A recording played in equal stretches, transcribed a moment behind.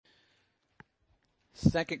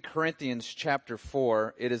2 Corinthians chapter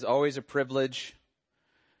 4. It is always a privilege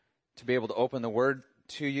to be able to open the Word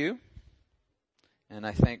to you. And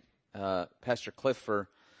I thank Pastor Cliff for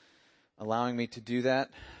allowing me to do that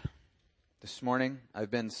this morning. I've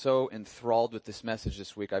been so enthralled with this message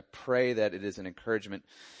this week. I pray that it is an encouragement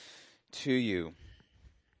to you.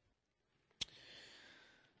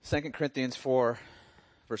 2 Corinthians 4,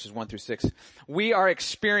 verses 1 through 6. We are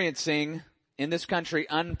experiencing in this country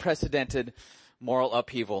unprecedented moral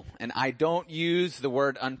upheaval. And I don't use the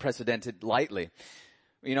word unprecedented lightly.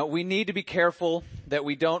 You know, we need to be careful that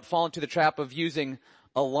we don't fall into the trap of using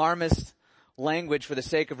alarmist language for the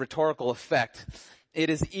sake of rhetorical effect. It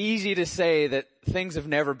is easy to say that things have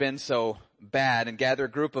never been so bad and gather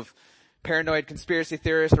a group of paranoid conspiracy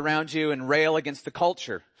theorists around you and rail against the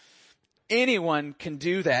culture. Anyone can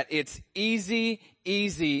do that. It's easy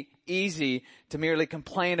to merely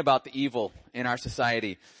complain about the evil in our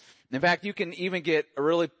society. In fact, you can even get a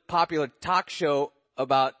really popular talk show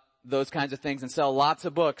about those kinds of things and sell lots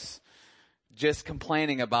of books just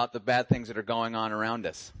complaining about the bad things that are going on around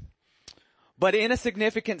us. But in a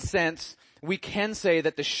significant sense, we can say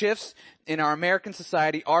that the shifts in our American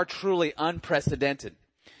society are truly unprecedented.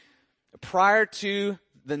 Prior to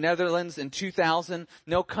the Netherlands in 2000,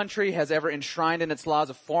 no country has ever enshrined in its laws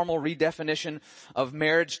a formal redefinition of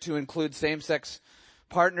marriage to include same-sex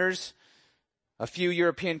partners. A few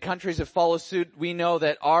European countries have followed suit. We know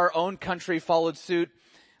that our own country followed suit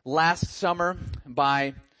last summer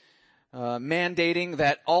by mandating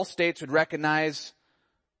that all states would recognize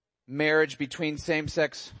marriage between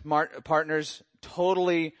same-sex partners,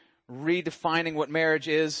 totally redefining what marriage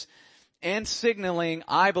is, and signaling,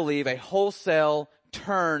 I believe, a wholesale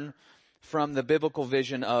turn from the biblical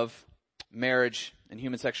vision of marriage and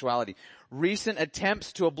human sexuality. Recent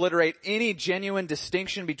attempts to obliterate any genuine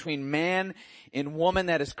distinction between man and woman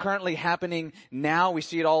that is currently happening now, we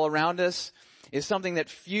see it all around us, is something that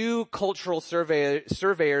few cultural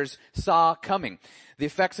surveyors saw coming, the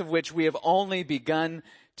effects of which we have only begun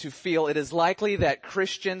to feel. It is likely that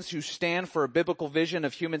Christians who stand for a biblical vision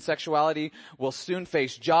of human sexuality will soon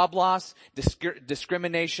face job loss,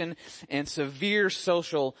 discrimination, and severe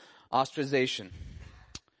social ostracization.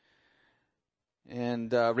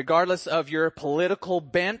 And regardless of your political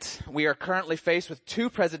bent, we are currently faced with two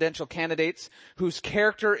presidential candidates whose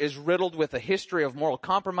character is riddled with a history of moral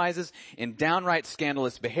compromises and downright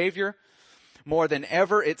scandalous behavior. More than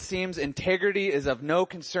ever, it seems integrity is of no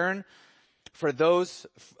concern for those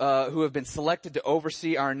who have been selected to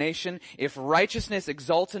oversee our nation. If righteousness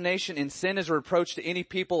exalts a nation and sin is a reproach to any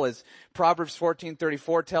people, as Proverbs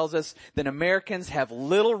 14:34 tells us, then Americans have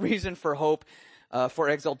little reason for hope, for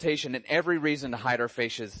exaltation, and every reason to hide our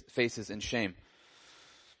faces in shame.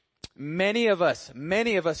 Many of us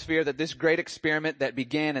fear that this great experiment that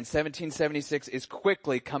began in 1776 is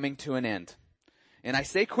quickly coming to an end. And I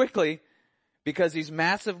say quickly because these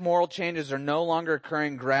massive moral changes are no longer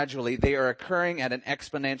occurring gradually. They are occurring at an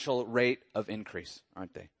exponential rate of increase,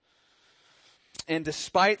 aren't they? And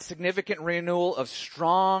despite significant renewal of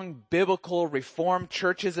strong biblical reformed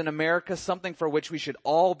churches in America, something for which we should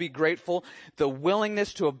all be grateful, the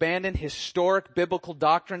willingness to abandon historic biblical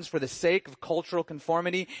doctrines for the sake of cultural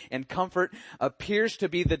conformity and comfort appears to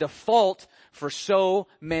be the default for so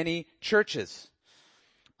many churches.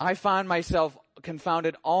 I find myself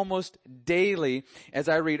confounded almost daily as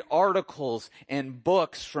I read articles and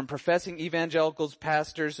books from professing evangelicals,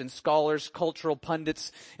 pastors and scholars, cultural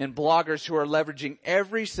pundits and bloggers who are leveraging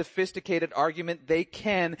every sophisticated argument they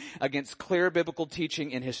can against clear biblical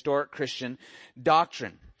teaching and historic Christian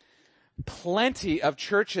doctrine. Plenty of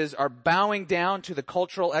churches are bowing down to the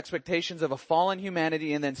cultural expectations of a fallen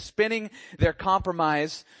humanity and then spinning their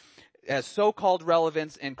compromise as so-called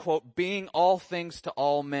relevance and, quote, being all things to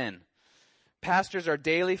all men. Pastors are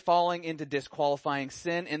daily falling into disqualifying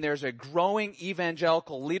sin, and there's a growing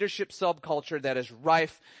evangelical leadership subculture that is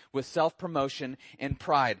rife with self-promotion and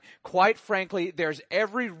pride. Quite frankly, there's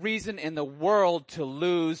every reason in the world to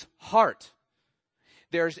lose heart.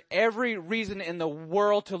 There's every reason in the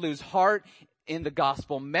world to lose heart in the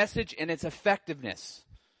gospel message and its effectiveness.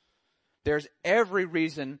 There's every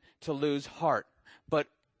reason to lose heart, but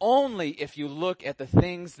only if you look at the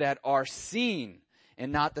things that are seen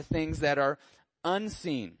and not the things that are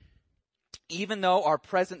unseen. Even though our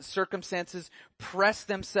present circumstances press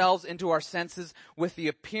themselves into our senses with the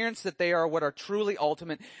appearance that they are what are truly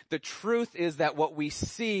ultimate, the truth is that what we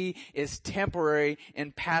see is temporary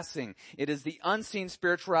and passing. It is the unseen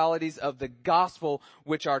spiritualities of the gospel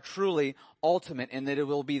which are truly ultimate, and that it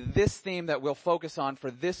will be this theme that we'll focus on for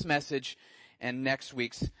this message and next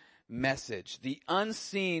week's message. The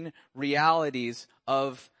unseen realities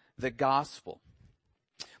of the gospel.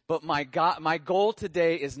 But my goal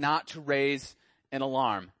today is not to raise an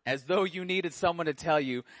alarm, as though you needed someone to tell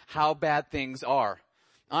you how bad things are.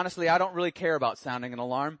 Honestly, I don't really care about sounding an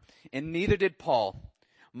alarm, and neither did Paul.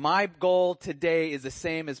 My goal today is the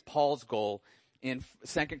same as Paul's goal in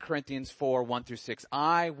 2 Corinthians 4, 1 through 6.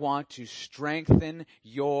 I want to strengthen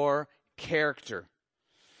your character.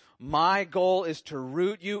 My goal is to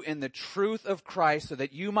root you in the truth of Christ so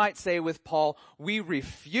that you might say with Paul, we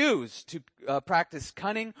refuse to practice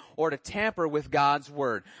cunning or to tamper with God's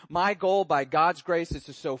word. My goal by God's grace is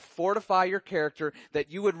to so fortify your character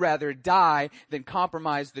that you would rather die than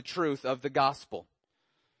compromise the truth of the gospel.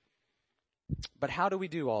 But how do we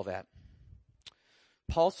do all that?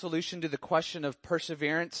 Paul's solution to the question of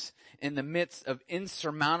perseverance in the midst of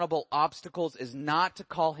insurmountable obstacles is not to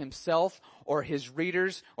call himself or his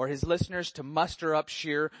readers or his listeners to muster up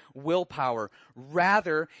sheer willpower.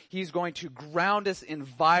 Rather, he's going to ground us in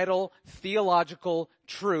vital theological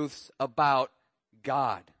truths about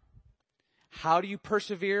God. How do you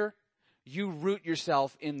persevere? You root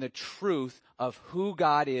yourself in the truth of who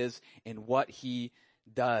God is and what he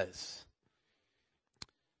does.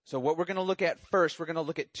 So what we're going to look at first, we're going to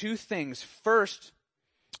look at two things. First,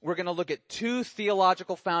 we're going to look at two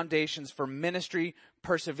theological foundations for ministry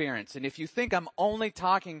perseverance. And if you think I'm only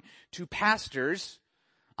talking to pastors,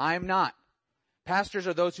 I'm not. Pastors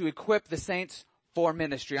are those who equip the saints for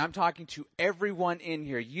ministry. I'm talking to everyone in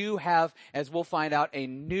here. You have, as we'll find out, a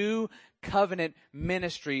new covenant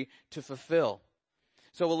ministry to fulfill.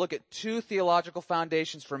 So we'll look at two theological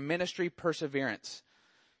foundations for ministry perseverance.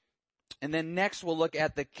 And then next we'll look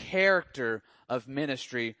at the character of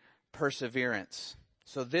ministry perseverance.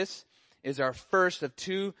 So this is our first of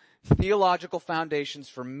two theological foundations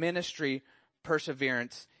for ministry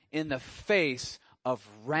perseverance in the face of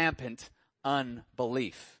rampant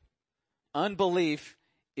unbelief. Unbelief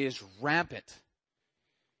is rampant.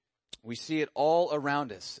 We see it all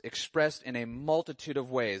around us, expressed in a multitude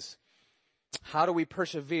of ways. How do we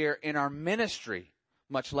persevere in our ministry,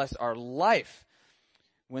 much less our life,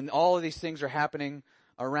 when all of these things are happening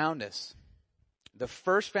around us? The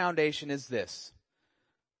first foundation is this.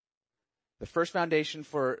 The first foundation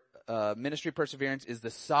for ministry perseverance is the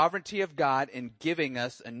sovereignty of God in giving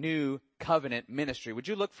us a new covenant ministry. Would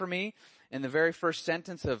you look for me in the very first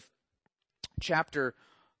sentence of chapter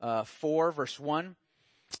 4, verse 1?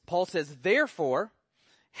 Paul says, therefore,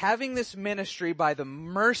 having this ministry by the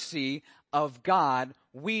mercy of God,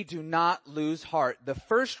 we do not lose heart. The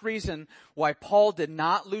first reason why Paul did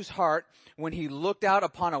not lose heart when he looked out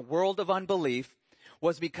upon a world of unbelief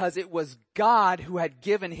was because it was God who had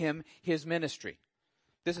given him his ministry.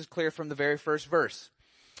 This is clear from the very first verse.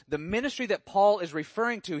 The ministry that Paul is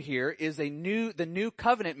referring to here is the new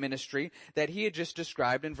covenant ministry that he had just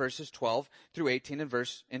described in verses 12 through 18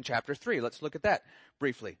 in chapter 3. Let's look at that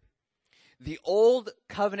briefly. The old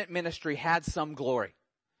covenant ministry had some glory.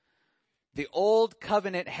 The old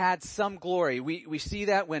covenant had some glory. We see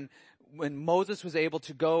that when Moses was able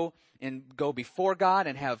to go before God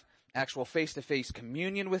and have actual face-to-face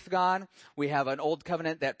communion with God. We have an old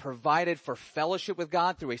covenant that provided for fellowship with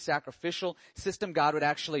God through a sacrificial system. God would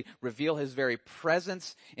actually reveal his very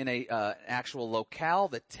presence in a actual locale,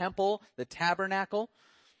 the temple, the tabernacle.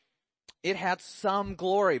 It had some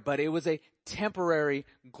glory, but it was a temporary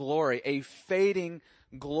glory, a fading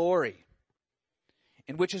glory.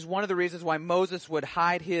 And which is one of the reasons why Moses would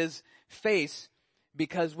hide his face,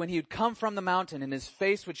 because when he would come from the mountain and his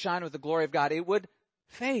face would shine with the glory of God, it would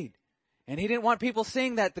fade. And he didn't want people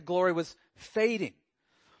seeing that the glory was fading.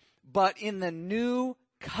 But in the new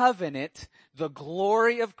covenant, the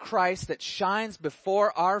glory of Christ that shines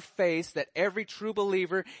before our face, that every true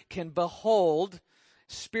believer can behold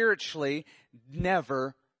spiritually,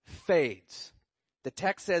 never fades. The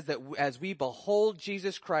text says that as we behold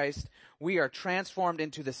Jesus Christ, we are transformed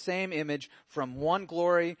into the same image from one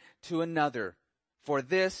glory to another. For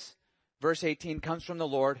this, verse 18, comes from the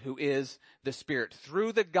Lord who is the Spirit.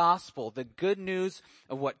 Through the gospel, the good news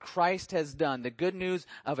of what Christ has done, the good news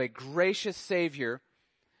of a gracious Savior,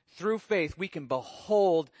 through faith, we can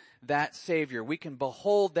behold that Savior. We can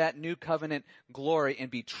behold that new covenant glory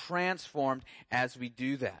and be transformed as we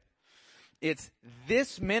do that. It's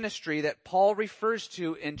this ministry that Paul refers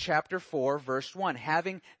to in chapter 4, verse 1,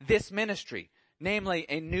 having this ministry, namely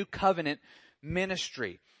a new covenant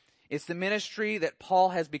ministry. It's the ministry that Paul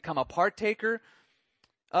has become a partaker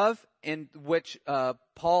of, in which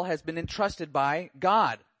Paul has been entrusted by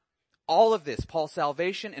God. All of this, Paul's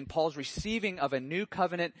salvation and Paul's receiving of a new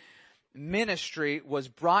covenant ministry, was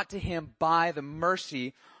brought to him by the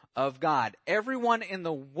mercy of God. Everyone in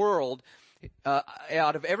the world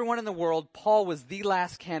Out of everyone in the world, Paul was the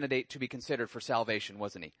last candidate to be considered for salvation,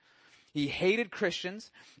 wasn't he? He hated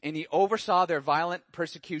Christians, and he oversaw their violent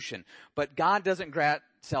persecution. But God doesn't grant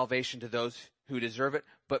salvation to those who deserve it,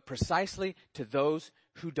 but precisely to those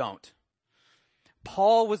who don't.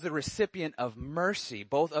 Paul was the recipient of mercy,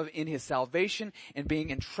 both in his salvation and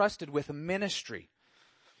being entrusted with a ministry.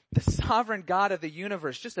 The sovereign God of the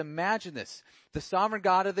universe, just imagine this. The sovereign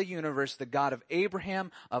God of the universe, the God of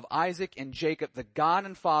Abraham, of Isaac, and Jacob, the God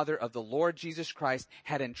and Father of the Lord Jesus Christ,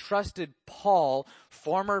 had entrusted Paul,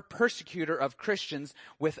 former persecutor of Christians,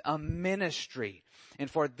 with a ministry.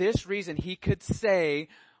 And for this reason, he could say,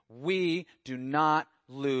 we do not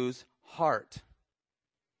lose heart.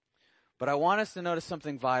 But I want us to notice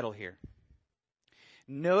something vital here.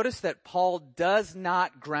 Notice that Paul does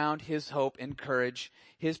not ground his hope and courage,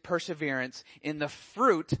 his perseverance, in the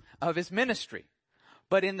fruit of his ministry,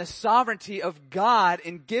 but in the sovereignty of God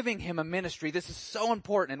in giving him a ministry. This is so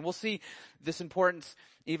important, and we'll see this importance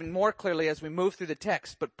even more clearly as we move through the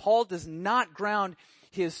text. But Paul does not ground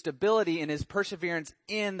his stability and his perseverance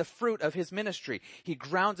in the fruit of his ministry. He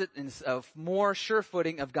grounds it in a more sure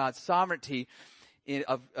footing of God's sovereignty,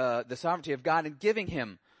 the sovereignty of God in giving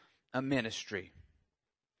him a ministry.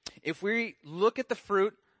 If we look at the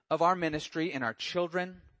fruit of our ministry in our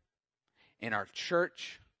children, in our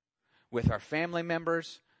church, with our family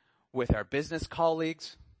members, with our business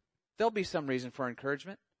colleagues, there'll be some reason for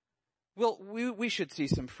encouragement. We should see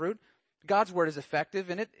some fruit. God's word is effective,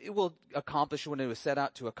 and it will accomplish what it was set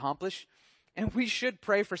out to accomplish. And we should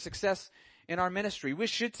pray for success in our ministry. We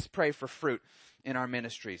should pray for fruit in our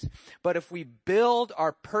ministries. But if we build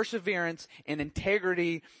our perseverance and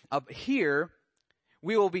integrity up here,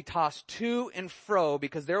 we will be tossed to and fro,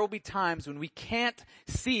 because there will be times when we can't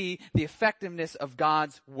see the effectiveness of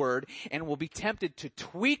God's word, and we'll be tempted to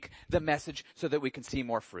tweak the message so that we can see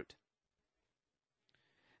more fruit.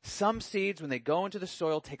 Some seeds, when they go into the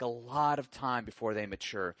soil, take a lot of time before they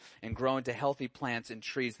mature and grow into healthy plants and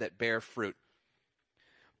trees that bear fruit.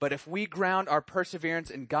 But if we ground our perseverance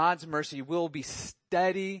in God's mercy, we'll be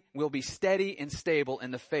steady and stable in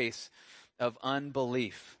the face of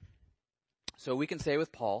unbelief. So we can say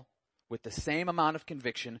with Paul, with the same amount of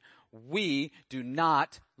conviction, we do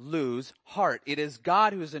not lose heart. It is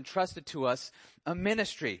God who has entrusted to us a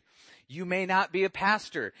ministry. You may not be a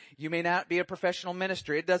pastor. You may not be a professional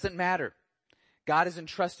minister. It doesn't matter. God has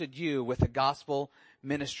entrusted you with a gospel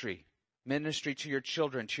ministry. Ministry to your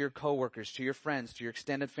children, to your coworkers, to your friends, to your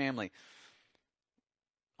extended family.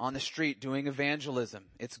 On the street, doing evangelism.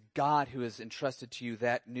 It's God who has entrusted to you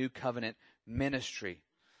that new covenant ministry.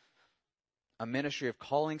 A ministry of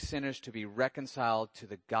calling sinners to be reconciled to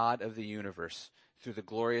the God of the universe through the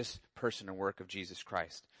glorious person and work of Jesus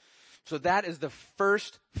Christ. So that is the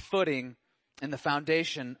first footing and the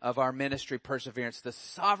foundation of our ministry perseverance, the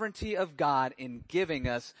sovereignty of God in giving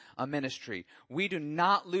us a ministry. We do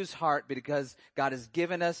not lose heart because God has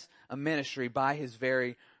given us a ministry by his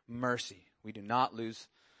very mercy. We do not lose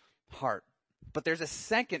heart. But there's a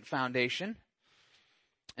second foundation,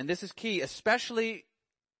 and this is key, especially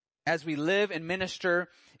as we live and minister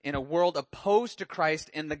in a world opposed to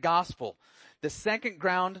Christ and the gospel. The second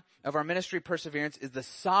ground of our ministry perseverance is the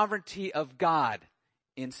sovereignty of God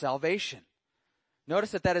in salvation.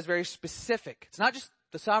 Notice that is very specific. It's not just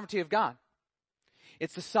the sovereignty of God.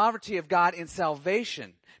 It's the sovereignty of God in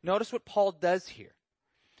salvation. Notice what Paul does here.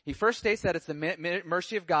 He first states that it's the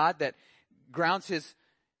mercy of God that grounds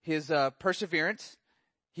his perseverance.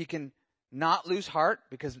 He can not lose heart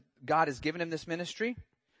because God has given him this ministry.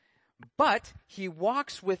 But he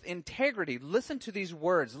walks with integrity. Listen to these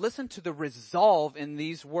words. Listen to the resolve in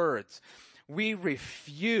these words. We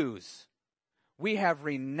refuse. We have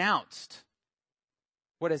renounced.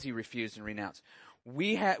 What has he refused and renounced?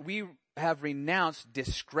 We have renounced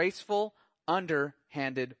disgraceful,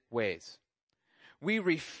 underhanded ways. We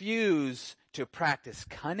refuse to practice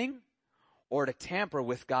cunning or to tamper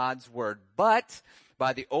with God's word. But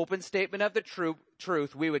by the open statement of the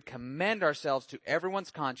truth, we would commend ourselves to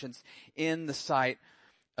everyone's conscience in the sight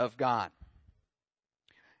of God.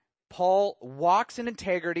 Paul walks in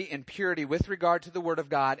integrity and purity with regard to the word of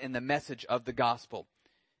God and the message of the gospel.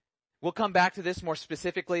 We'll come back to this more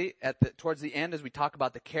specifically towards the end as we talk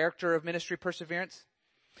about the character of ministry perseverance.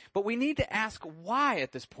 But we need to ask why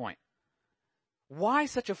at this point. Why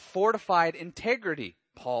such a fortified integrity,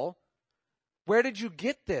 Paul? Where did you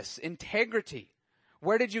get this integrity?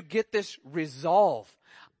 Where did you get this resolve?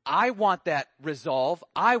 I want that resolve.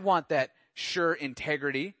 I want that sure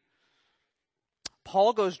integrity.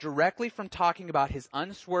 Paul goes directly from talking about his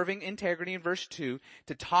unswerving integrity in verse 2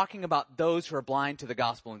 to talking about those who are blind to the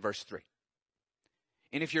gospel in verse 3.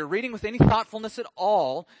 And if you're reading with any thoughtfulness at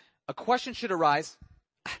all, a question should arise.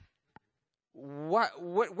 Where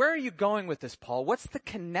are you going with this, Paul? What's the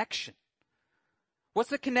connection? What's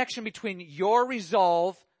the connection between your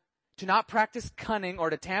resolve to not practice cunning or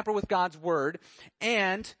to tamper with God's word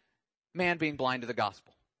and man being blind to the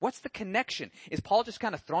gospel? What's the connection? Is Paul just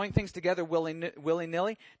kind of throwing things together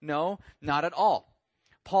willy-nilly? No, not at all.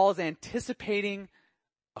 Paul is anticipating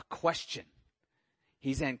a question.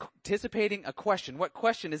 He's anticipating a question. What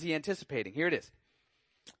question is he anticipating? Here it is.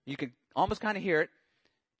 You can almost kind of hear it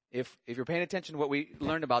if you're paying attention to what we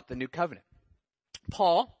learned about the new covenant.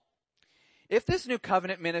 Paul, if this new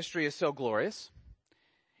covenant ministry is so glorious,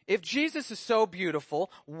 if Jesus is so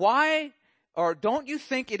beautiful, why, or don't you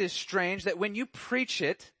think it is strange that when you preach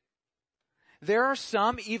it, there are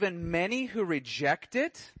some, even many, who reject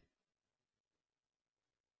it?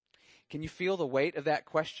 Can you feel the weight of that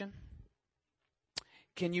question?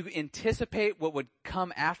 Can you anticipate what would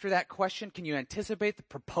come after that question? Can you anticipate the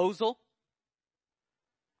proposal?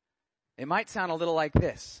 It might sound a little like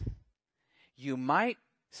this. You might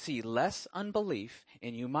see less unbelief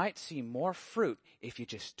and you might see more fruit if you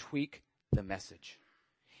just tweak the message.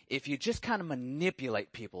 If you just kind of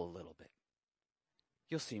manipulate people a little bit,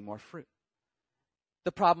 you'll see more fruit.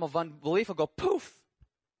 The problem of unbelief will go poof,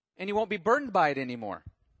 and you won't be burdened by it anymore.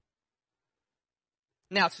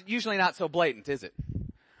 Now, it's usually not so blatant, is it?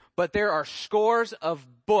 But there are scores of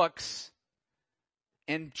books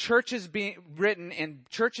and churches being written and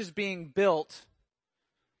churches being built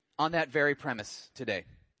on that very premise today.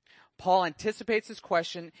 Paul anticipates this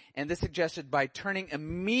question, and this suggested by turning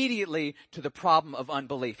immediately to the problem of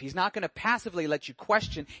unbelief. He's not going to passively let you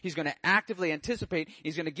question. He's going to actively anticipate.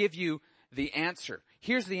 He's going to give you the answer.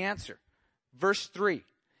 Here's the answer. Verse 3.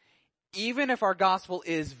 Even if our gospel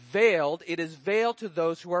is veiled, it is veiled to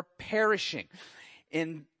those who are perishing.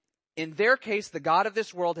 In their case, the God of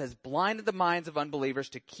this world has blinded the minds of unbelievers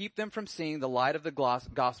to keep them from seeing the light of the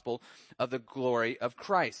gospel of the glory of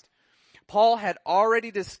Christ. Paul had already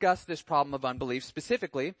discussed this problem of unbelief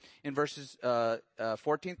specifically in verses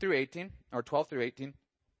 14 through 18, or 12 through 18,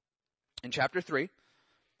 in chapter 3.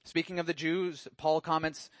 Speaking of the Jews, Paul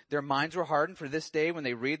comments, their minds were hardened for this day when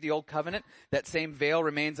they read the old covenant. That same veil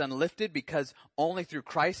remains unlifted because only through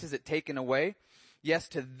Christ is it taken away. Yes,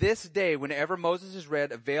 to this day, whenever Moses is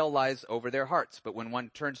read, a veil lies over their hearts. But when one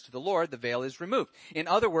turns to the Lord, the veil is removed. In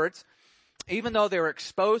other words, even though they were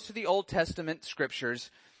exposed to the Old Testament scriptures,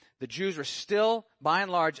 the Jews were still, by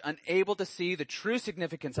and large, unable to see the true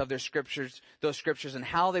significance of those scriptures, and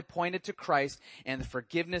how they pointed to Christ and the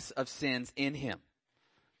forgiveness of sins in Him.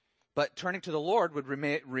 But turning to the Lord would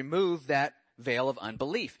remove that veil of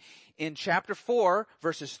unbelief. In chapter 4,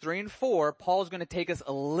 verses 3 and 4, Paul is going to take us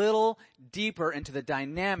a little deeper into the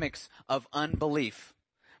dynamics of unbelief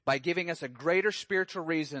by giving us a greater spiritual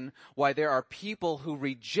reason why there are people who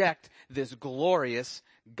reject this glorious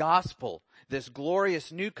gospel, this glorious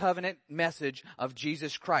new covenant message of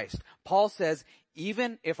Jesus Christ. Paul says,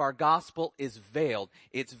 even if our gospel is veiled,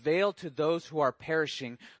 it's veiled to those who are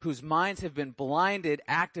perishing, whose minds have been blinded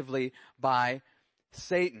actively by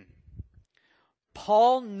Satan.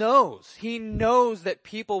 Paul knows, he knows that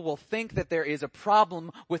people will think that there is a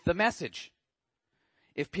problem with the message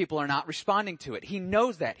if people are not responding to it. He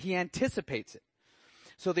knows that. He anticipates it.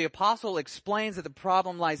 So the apostle explains that the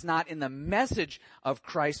problem lies not in the message of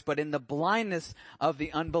Christ, but in the blindness of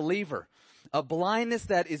the unbeliever. A blindness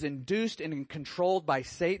that is induced and controlled by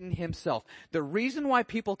Satan himself. The reason why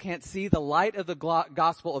people can't see the light of the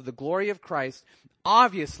gospel of the glory of Christ,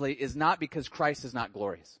 obviously, is not because Christ is not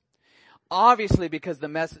glorious. Obviously, because the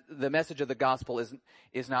message of the gospel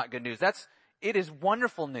is not good news. It is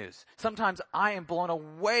wonderful news. Sometimes I am blown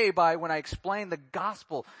away by when I explain the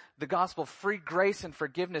gospel of free grace and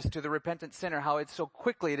forgiveness to the repentant sinner, how it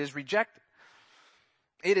is rejected.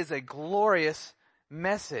 It is a glorious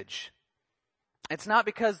message. It's not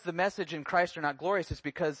because the message in Christ are not glorious. It's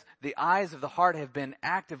because the eyes of the heart have been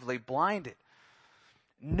actively blinded.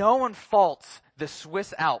 No one faults the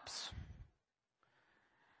Swiss Alps.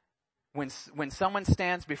 When someone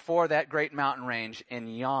stands before that great mountain range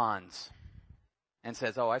and yawns and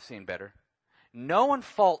says, oh, I've seen better. No one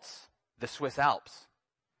faults the Swiss Alps.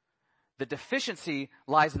 The deficiency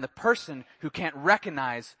lies in the person who can't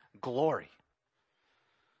recognize glory.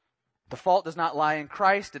 The fault does not lie in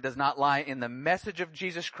Christ. It does not lie in the message of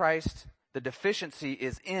Jesus Christ. The deficiency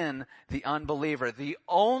is in the unbeliever. The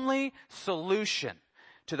only solution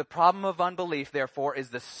to the problem of unbelief, therefore, is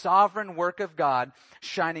the sovereign work of God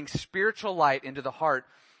shining spiritual light into the heart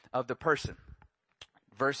of the person.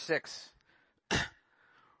 Verse 6.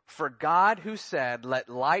 For God, who said, "Let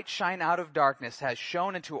light shine out of darkness," has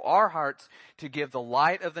shone into our hearts to give the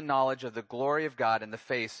light of the knowledge of the glory of God in the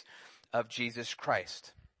face of Jesus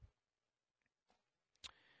Christ.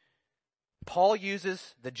 Paul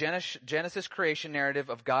uses the Genesis creation narrative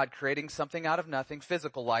of God creating something out of nothing,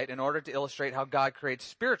 physical light, in order to illustrate how God creates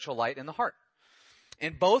spiritual light in the heart.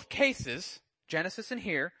 In both cases, Genesis and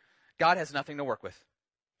here, God has nothing to work with.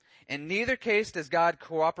 In neither case does God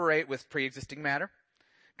cooperate with pre-existing matter.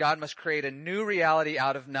 God must create a new reality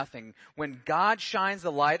out of nothing. When God shines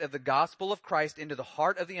the light of the gospel of Christ into the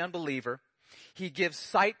heart of the unbeliever, He gives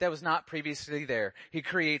sight that was not previously there. He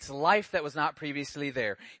creates life that was not previously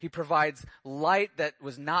there. He provides light that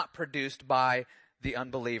was not produced by the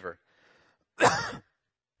unbeliever.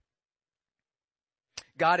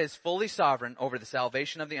 God is fully sovereign over the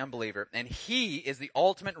salvation of the unbeliever, and He is the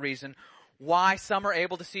ultimate reason why some are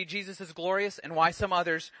able to see Jesus as glorious and why some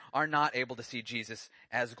others are not able to see Jesus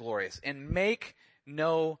as glorious. And make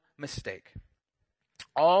no mistake,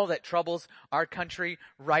 all that troubles our country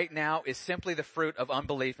right now is simply the fruit of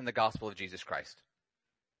unbelief in the gospel of Jesus Christ.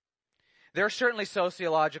 There are certainly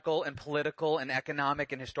sociological and political and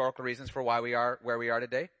economic and historical reasons for why we are where we are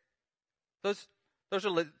today. Those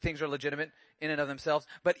things are legitimate in and of themselves.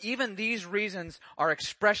 But even these reasons are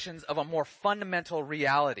expressions of a more fundamental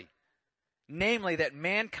reality. Namely, that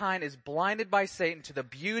mankind is blinded by Satan to the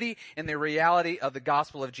beauty and the reality of the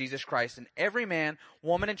gospel of Jesus Christ. And every man,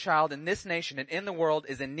 woman, and child in this nation and in the world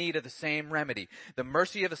is in need of the same remedy. The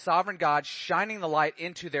mercy of a sovereign God shining the light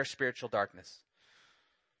into their spiritual darkness.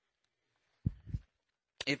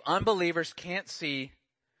 If unbelievers can't see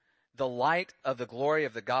the light of the glory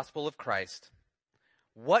of the gospel of Christ,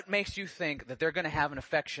 what makes you think that they're going to have an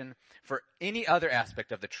affection for any other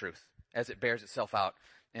aspect of the truth as it bears itself out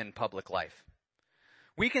in public life?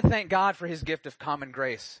 We can thank God for His gift of common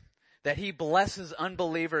grace, that He blesses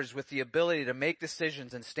unbelievers with the ability to make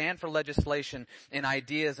decisions and stand for legislation and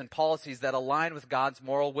ideas and policies that align with God's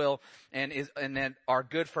moral will and that are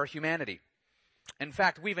good for humanity. In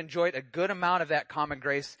fact, we've enjoyed a good amount of that common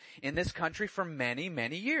grace in this country for many,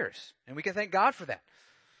 many years, and we can thank God for that.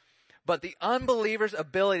 But the unbeliever's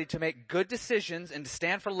ability to make good decisions and to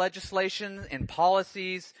stand for legislation and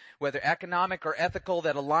policies, whether economic or ethical,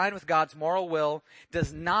 that align with God's moral will,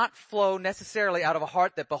 does not flow necessarily out of a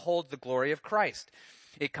heart that beholds the glory of Christ.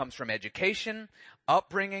 It comes from education,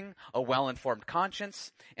 upbringing, a well-informed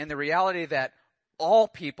conscience, and the reality that all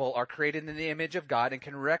people are created in the image of God and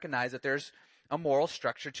can recognize that there's a moral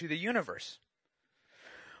structure to the universe.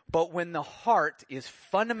 But when the heart is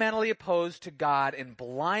fundamentally opposed to God and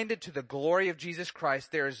blinded to the glory of Jesus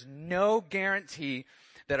Christ, there is no guarantee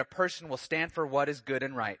that a person will stand for what is good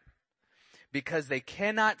and right, because they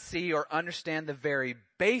cannot see or understand the very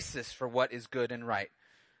basis for what is good and right.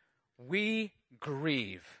 We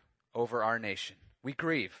grieve over our nation. We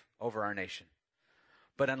grieve over our nation.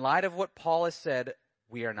 But in light of what Paul has said,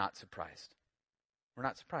 we are not surprised. We're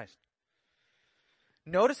not surprised.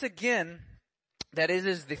 Notice again that it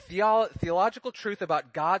is the theological truth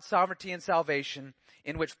about God's sovereignty and salvation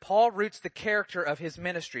in which Paul roots the character of his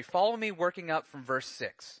ministry. Follow me working up from verse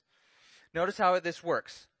 6. Notice how this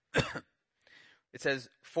works. It says,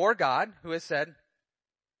 "For God, who has said,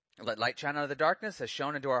 'Let light shine out of the darkness,' has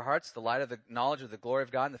shone into our hearts the light of the knowledge of the glory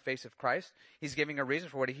of God in the face of Christ." He's giving a reason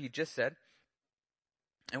for what he just said.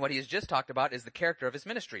 And what he has just talked about is the character of his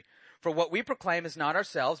ministry. "For what we proclaim is not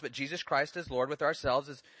ourselves, but Jesus Christ as Lord, with ourselves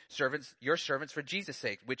as servants, your servants for Jesus'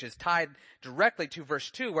 sake," which is tied directly to verse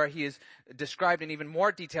 2, where he is described in even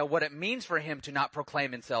more detail what it means for him to not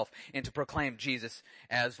proclaim himself and to proclaim Jesus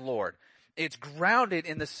as Lord. It's grounded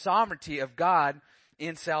in the sovereignty of God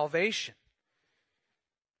in salvation.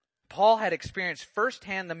 Paul had experienced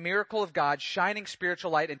firsthand the miracle of God shining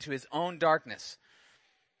spiritual light into his own darkness.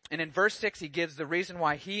 And in verse 6, he gives the reason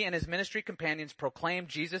why he and his ministry companions proclaim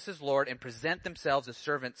Jesus as Lord and present themselves as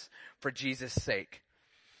servants for Jesus' sake.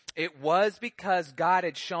 It was because God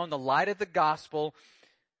had shown the light of the gospel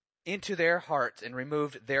into their hearts and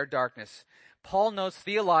removed their darkness. Paul knows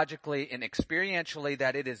theologically and experientially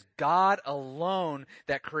that it is God alone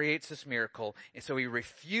that creates this miracle. And so he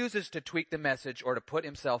refuses to tweak the message or to put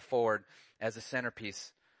himself forward as a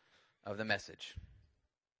centerpiece of the message.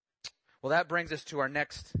 Well, that brings us to our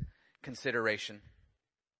next consideration.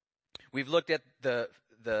 We've looked at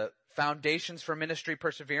the foundations for ministry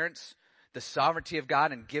perseverance, the sovereignty of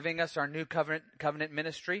God in giving us our new covenant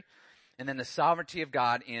ministry, and then the sovereignty of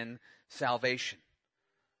God in salvation.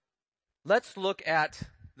 Let's look at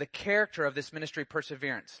the character of this ministry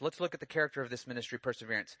perseverance. Let's look at the character of this ministry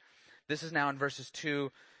perseverance. This is now in verses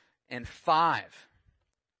 2 and 5.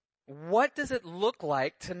 What does it look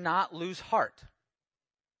like to not lose heart?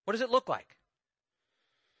 What does it look like?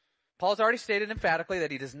 Paul's already stated emphatically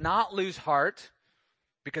that he does not lose heart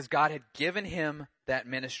because God had given him that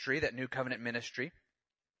ministry, that new covenant ministry.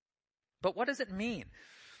 But what does it mean?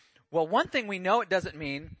 Well, one thing we know it doesn't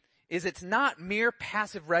mean is it's not mere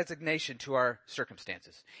passive resignation to our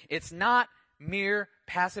circumstances. It's not mere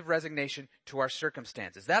passive resignation to our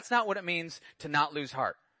circumstances. That's not what it means to not lose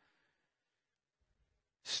heart.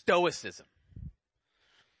 Stoicism.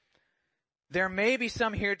 There may be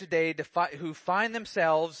some here today who find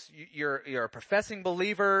themselves, you're a professing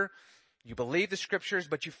believer, you believe the scriptures,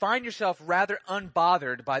 but you find yourself rather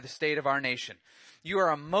unbothered by the state of our nation. You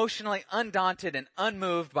are emotionally undaunted and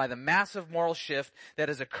unmoved by the massive moral shift that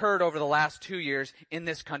has occurred over the last 2 years in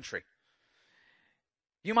this country.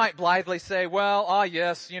 You might blithely say, well,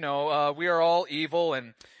 yes, we are all evil,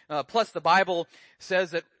 and plus the Bible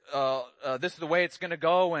says that this is the way it's going to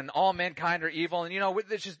go, and all mankind are evil, and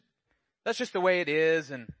that's just the way it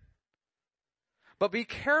is. But be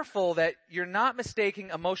careful that you're not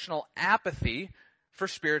mistaking emotional apathy for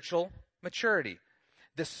spiritual maturity.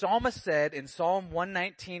 The psalmist said in Psalm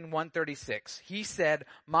 119, 136, he said,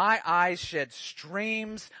 "My eyes shed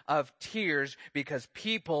streams of tears because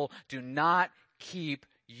people do not keep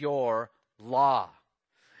your law."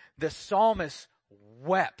 The psalmist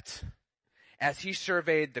wept as he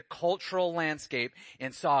surveyed the cultural landscape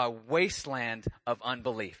and saw a wasteland of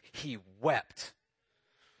unbelief. He wept.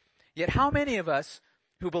 Yet how many of us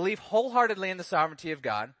who believe wholeheartedly in the sovereignty of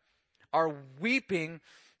God are weeping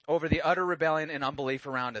over the utter rebellion and unbelief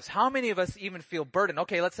around us? How many of us even feel burdened?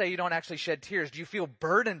 Okay, let's say you don't actually shed tears. Do you feel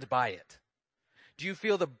burdened by it? Do you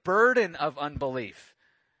feel the burden of unbelief?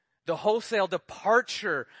 The wholesale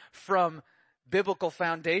departure from biblical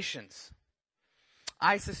foundations?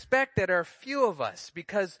 I suspect that there are few of us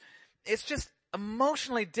because it's just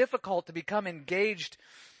emotionally difficult to become engaged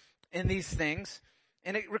in these things,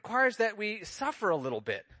 and it requires that we suffer a little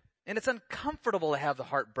bit. And it's uncomfortable to have the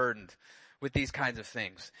heart burdened with these kinds of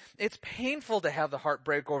things. It's painful to have the heart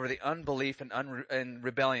break over the unbelief and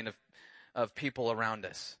rebellion of people around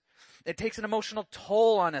us. It takes an emotional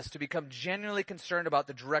toll on us to become genuinely concerned about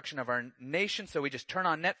the direction of our nation, so we just turn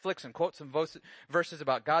on Netflix and quote some verses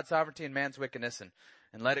about God's sovereignty and man's wickedness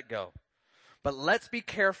and let it go. But let's be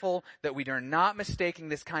careful that we are not mistaking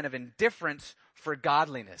this kind of indifference for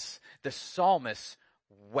godliness. The psalmist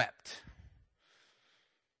wept.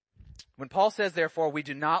 When Paul says, therefore, we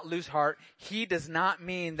do not lose heart, he does not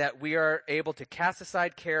mean that we are able to cast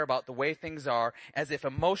aside care about the way things are as if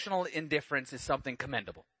emotional indifference is something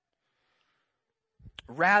commendable.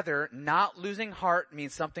 Rather, not losing heart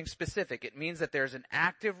means something specific. It means that there's an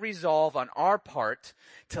active resolve on our part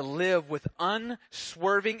to live with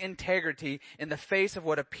unswerving integrity in the face of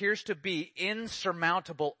what appears to be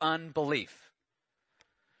insurmountable unbelief.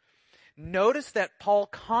 Notice that Paul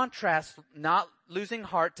contrasts not losing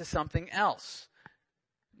heart to something else.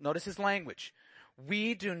 Notice his language.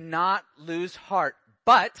 We do not lose heart,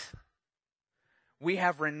 but we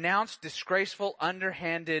have renounced disgraceful,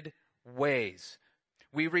 underhanded ways.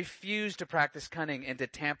 We refuse to practice cunning and to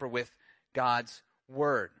tamper with God's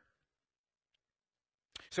word.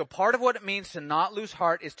 So part of what it means to not lose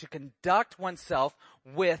heart is to conduct oneself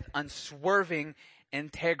with unswerving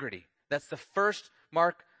integrity. That's the first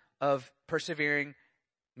mark of persevering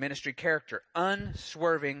ministry character,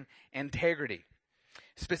 unswerving integrity.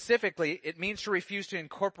 Specifically, it means to refuse to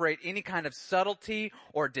incorporate any kind of subtlety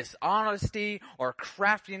or dishonesty or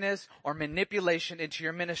craftiness or manipulation into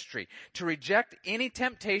your ministry. To reject any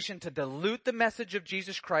temptation to dilute the message of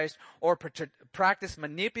Jesus Christ or practice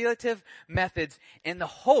manipulative methods in the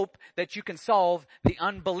hope that you can solve the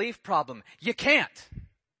unbelief problem. You can't.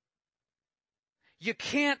 You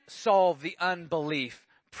can't solve the unbelief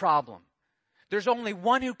problem. There's only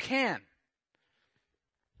one who can,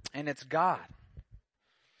 and it's God.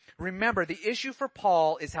 Remember, the issue for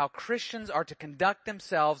Paul is how Christians are to conduct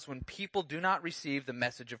themselves when people do not receive the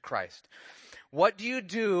message of Christ. What do you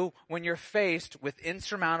do when you're faced with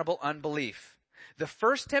insurmountable unbelief? The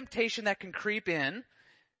first temptation that can creep in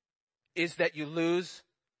is that you lose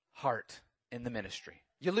heart in the ministry.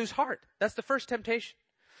 You lose heart. That's the first temptation.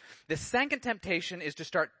 The second temptation is to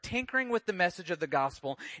start tinkering with the message of the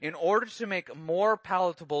gospel in order to make it more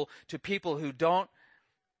palatable to people who don't,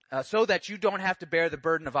 so that you don't have to bear the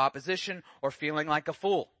burden of opposition or feeling like a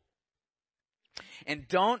fool. And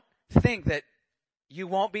don't think that you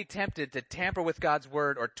won't be tempted to tamper with God's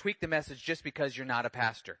word or tweak the message just because you're not a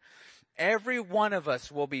pastor. Every one of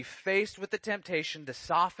us will be faced with the temptation to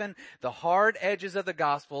soften the hard edges of the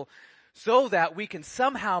gospel so that we can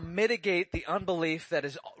somehow mitigate the unbelief that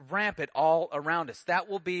is rampant all around us. That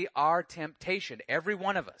will be our temptation, every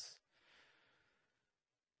one of us.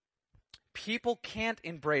 People can't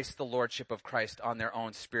embrace the lordship of Christ on their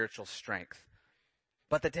own spiritual strength.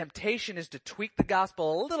 But the temptation is to tweak the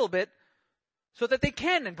gospel a little bit so that they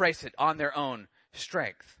can embrace it on their own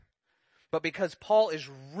strength. But because Paul is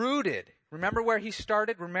rooted, remember where he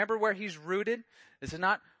started? Remember where he's rooted? This is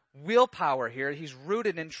not willpower here. He's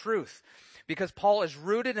rooted in truth. Because Paul is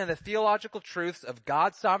rooted in the theological truths of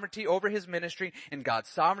God's sovereignty over his ministry and God's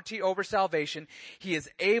sovereignty over salvation, he is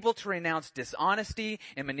able to renounce dishonesty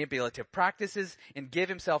and manipulative practices and give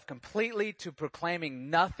himself completely to proclaiming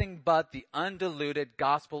nothing but the undiluted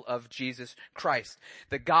gospel of Jesus Christ.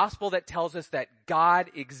 The gospel that tells us that God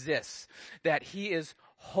exists, that he is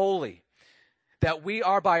holy, that we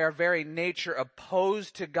are by our very nature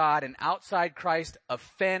opposed to God and outside Christ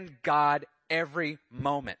offend God every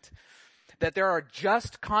moment. That there are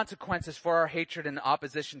just consequences for our hatred and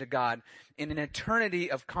opposition to God in an eternity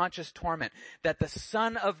of conscious torment. That the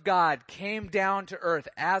Son of God came down to earth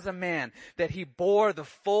as a man. That he bore the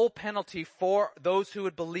full penalty for those who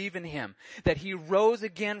would believe in him. That he rose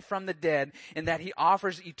again from the dead, and that he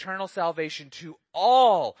offers eternal salvation to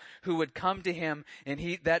all who would come to him,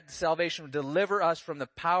 and that salvation would deliver us from the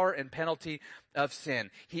power and penalty of sin.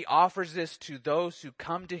 He offers this to those who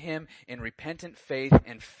come to him in repentant faith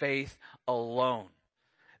and faith alone.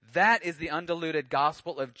 That is the undiluted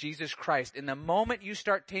gospel of Jesus Christ. And the moment you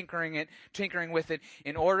start tinkering with it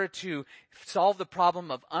in order to solve the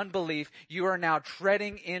problem of unbelief, you are now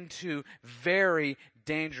treading into very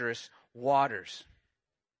dangerous waters.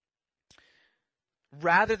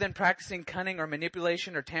 Rather than practicing cunning or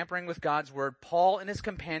manipulation or tampering with God's word, Paul and his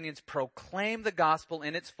companions proclaim the gospel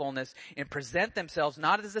in its fullness and present themselves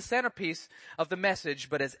not as the centerpiece of the message,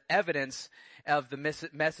 but as evidence of the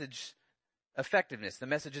message's effectiveness. The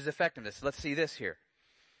message's effectiveness. Let's see this here.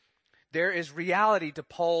 There is reality to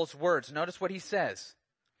Paul's words. Notice what he says.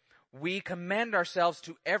 We commend ourselves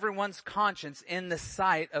to everyone's conscience in the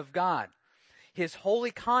sight of God. His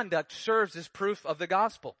holy conduct serves as proof of the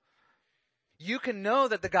gospel. You can know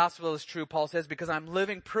that the gospel is true, Paul says, because I'm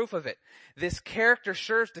living proof of it. This character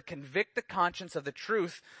serves to convict the conscience of the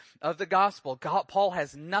truth of the gospel. Paul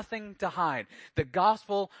has nothing to hide. The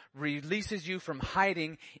gospel releases you from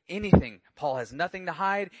hiding anything. Paul has nothing to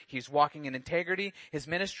hide. He's walking in integrity. His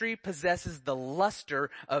ministry possesses the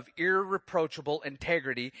luster of irreproachable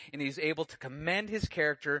integrity, and he's able to commend his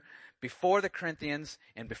character before the Corinthians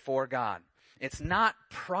and before God. It's not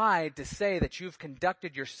pride to say that you've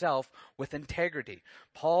conducted yourself with integrity.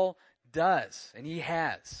 Paul does, and he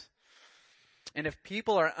has. And if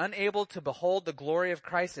people are unable to behold the glory of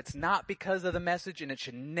Christ, it's not because of the message, and it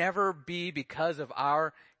should never be because of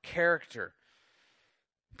our character.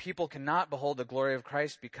 People cannot behold the glory of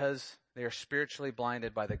Christ because they are spiritually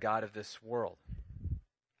blinded by the God of this world.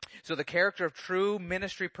 So the character of true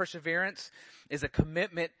ministry perseverance is a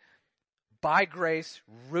commitment by grace,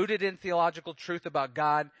 rooted in theological truth about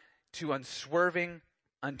God, to unswerving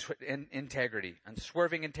integrity.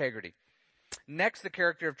 Unswerving integrity. Next, the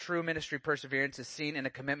character of true ministry perseverance is seen in a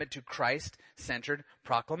commitment to Christ-centered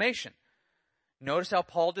proclamation. Notice how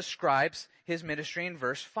Paul describes his ministry in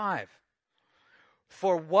verse 5.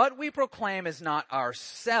 For what we proclaim is not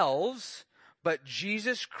ourselves, but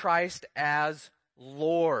Jesus Christ as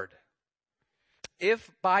Lord.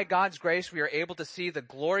 If by God's grace we are able to see the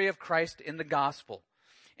glory of Christ in the gospel,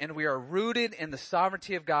 and we are rooted in the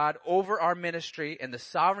sovereignty of God over our ministry and the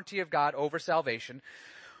sovereignty of God over salvation,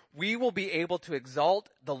 we will be able to exalt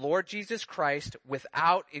the Lord Jesus Christ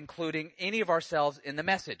without including any of ourselves in the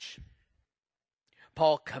message.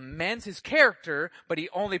 Paul commends his character, but he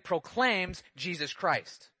only proclaims Jesus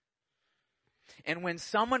Christ. And when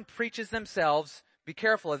someone preaches themselves, be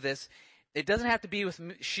careful of this, it doesn't have to be with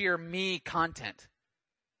sheer me content.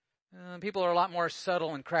 People are a lot more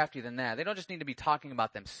subtle and crafty than that. They don't just need to be talking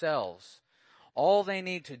about themselves. All they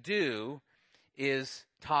need to do is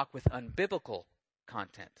talk with unbiblical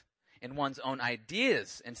content and one's own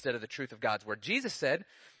ideas instead of the truth of God's word. Jesus said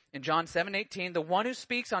in John 7:18, the one who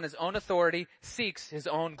speaks on his own authority seeks his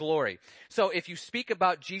own glory. So if you speak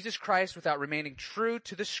about Jesus Christ without remaining true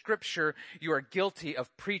to the scripture, you are guilty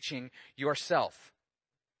of preaching yourself.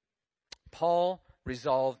 Paul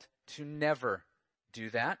resolved to never do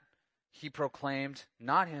that. He proclaimed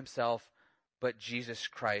not himself, but Jesus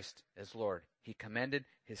Christ as Lord. He commended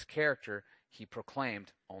his character. He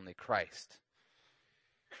proclaimed only Christ.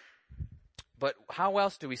 But how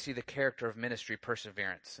else do we see the character of ministry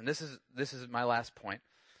perseverance? And this is my last point.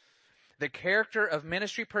 The character of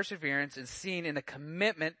ministry perseverance is seen in a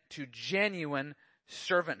commitment to genuine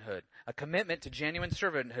servanthood. A commitment to genuine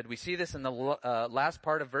servanthood. We see this in the last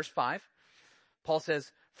part of verse 5. Paul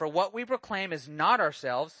says, for what we proclaim is not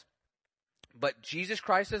ourselves, but Jesus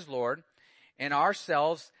Christ as Lord, and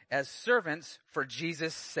ourselves as servants for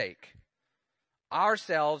Jesus' sake.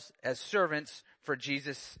 Ourselves as servants for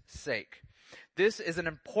Jesus' sake. This is an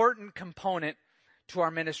important component to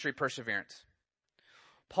our ministry perseverance.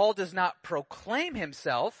 Paul does not proclaim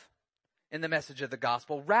himself in the message of the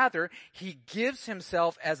gospel. Rather, he gives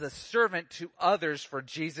himself as a servant to others for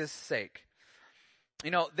Jesus' sake.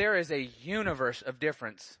 You know, there is a universe of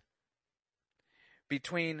difference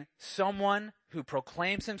between someone who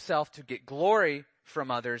proclaims himself to get glory from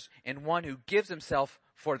others and one who gives himself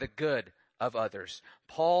for the good of others.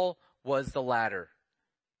 Paul was the latter,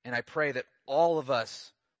 and I pray that all of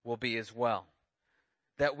us will be as well.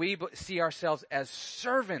 That we see ourselves as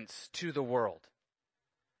servants to the world.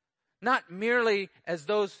 Not merely as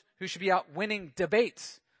those who should be out winning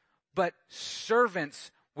debates, but servants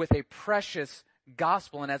with a precious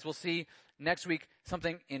gospel. And as we'll see next week,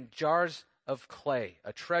 something in jars of clay,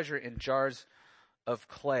 a treasure in jars of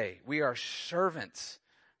clay. We are servants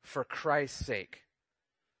for Christ's sake.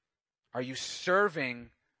 Are you serving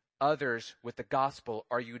others with the gospel?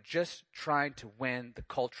 Are you just trying to win the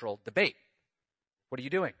cultural debate? What are you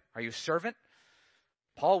doing? Are you a servant?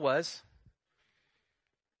 Paul was.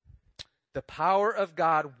 The power of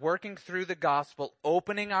God working through the gospel,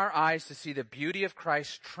 opening our eyes to see the beauty of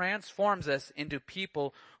Christ, transforms us into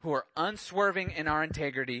people who are unswerving in our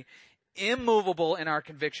integrity, immovable in our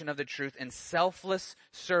conviction of the truth, and selfless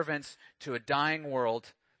servants to a dying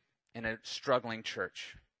world and a struggling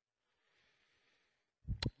church.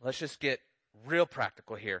 Let's just get real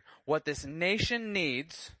practical here. What this nation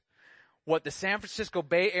needs, what the San Francisco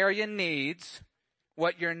Bay Area needs,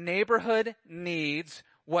 what your neighborhood needs,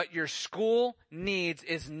 what your school needs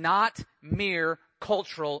is not mere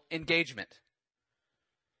cultural engagement.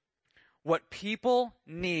 What people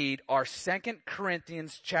need are 2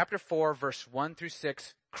 Corinthians chapter 4, verse 1 through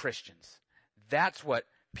 6 Christians. That's what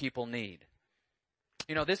people need.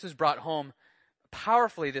 You know, this was brought home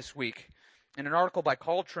powerfully this week in an article by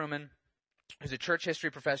Carl Trueman, who's a church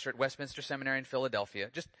history professor at Westminster Seminary in Philadelphia.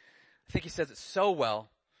 I think he says it so well.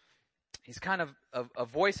 He's kind of a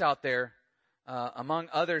voice out there among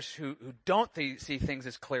others who don't see things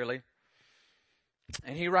as clearly.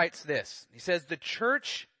 And he writes this. He says, the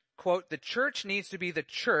church, quote, the church needs to be the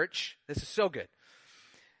church. This is so good.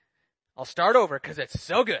 I'll start over because it's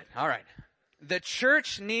so good. All right. The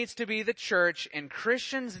church needs to be the church, and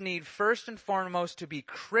Christians need first and foremost to be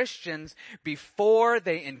Christians before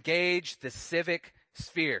they engage the civic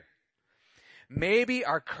sphere. Maybe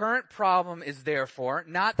our current problem is therefore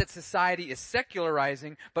not that society is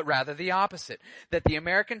secularizing, but rather the opposite. That the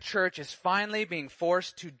American church is finally being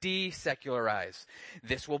forced to de-secularize.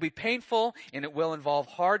 This will be painful, and it will involve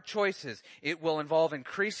hard choices. It will involve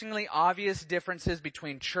increasingly obvious differences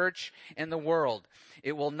between church and the world.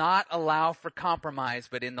 It will not allow for compromise,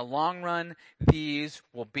 but in the long run, these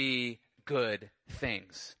will be good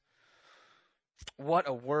things. What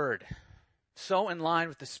a word. So in line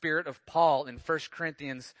with the spirit of Paul in 2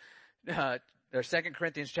 Corinthians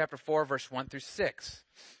chapter 4, verse 1 through 6.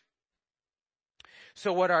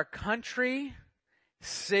 So what our country,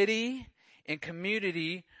 city, and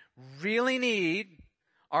community really need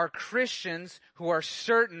are Christians who are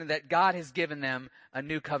certain that God has given them a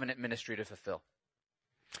new covenant ministry to fulfill.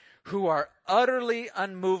 Who are utterly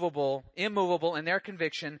immovable in their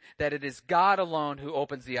conviction that it is God alone who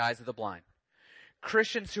opens the eyes of the blind.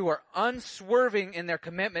 Christians who are unswerving in their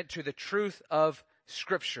commitment to the truth of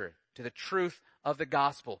Scripture, to the truth of the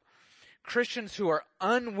gospel. Christians who are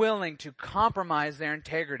unwilling to compromise their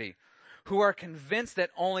integrity, who are convinced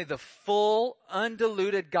that only the full,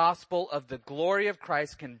 undiluted gospel of the glory of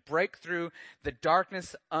Christ can break through the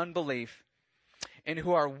darkness of unbelief, and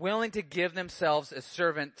who are willing to give themselves as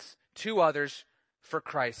servants to others for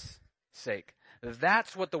Christ's sake.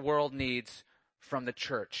 That's what the world needs from the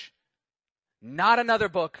church. Not another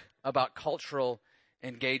book about cultural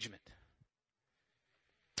engagement.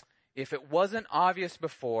 If it wasn't obvious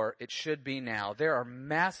before, it should be now. There are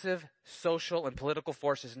massive social and political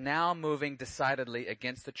forces now moving decidedly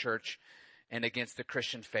against the church and against the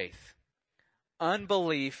Christian faith.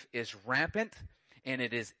 Unbelief is rampant and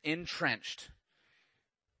it is entrenched.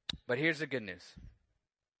 But here's the good news.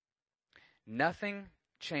 Nothing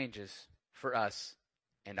changes for us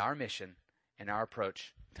and our mission and our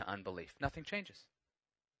approach to unbelief. Nothing changes.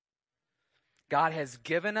 God has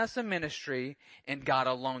given us a ministry, and God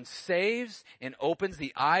alone saves and opens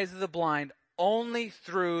the eyes of the blind only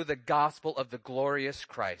through the gospel of the glorious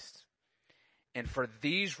Christ. And for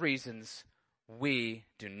these reasons, we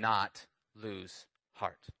do not lose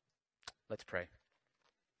heart. Let's pray.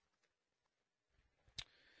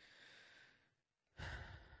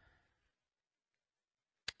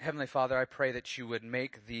 Heavenly Father, I pray that you would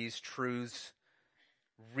make these truths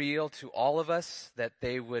real to all of us, that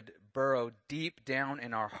they would burrow deep down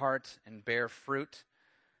in our hearts and bear fruit.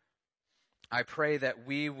 I pray that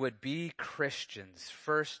we would be Christians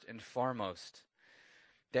first and foremost,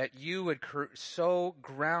 that you would so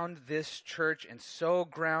ground this church and so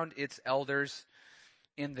ground its elders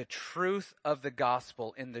in the truth of the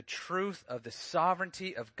gospel, in the truth of the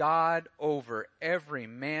sovereignty of God over every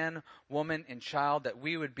man, woman, and child, that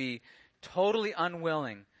we would be totally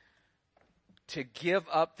unwilling to give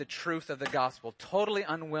up the truth of the gospel, totally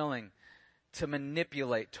unwilling to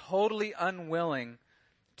manipulate, totally unwilling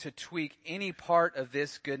to tweak any part of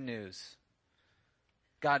this good news.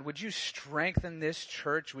 God, would you strengthen this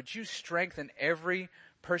church? Would you strengthen every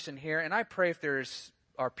person here? And I pray if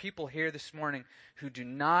are people here this morning who do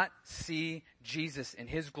not see Jesus in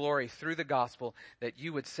his glory through the gospel, that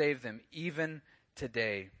you would save them even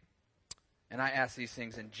today. And I ask these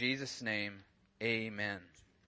things in Jesus' name. Amen.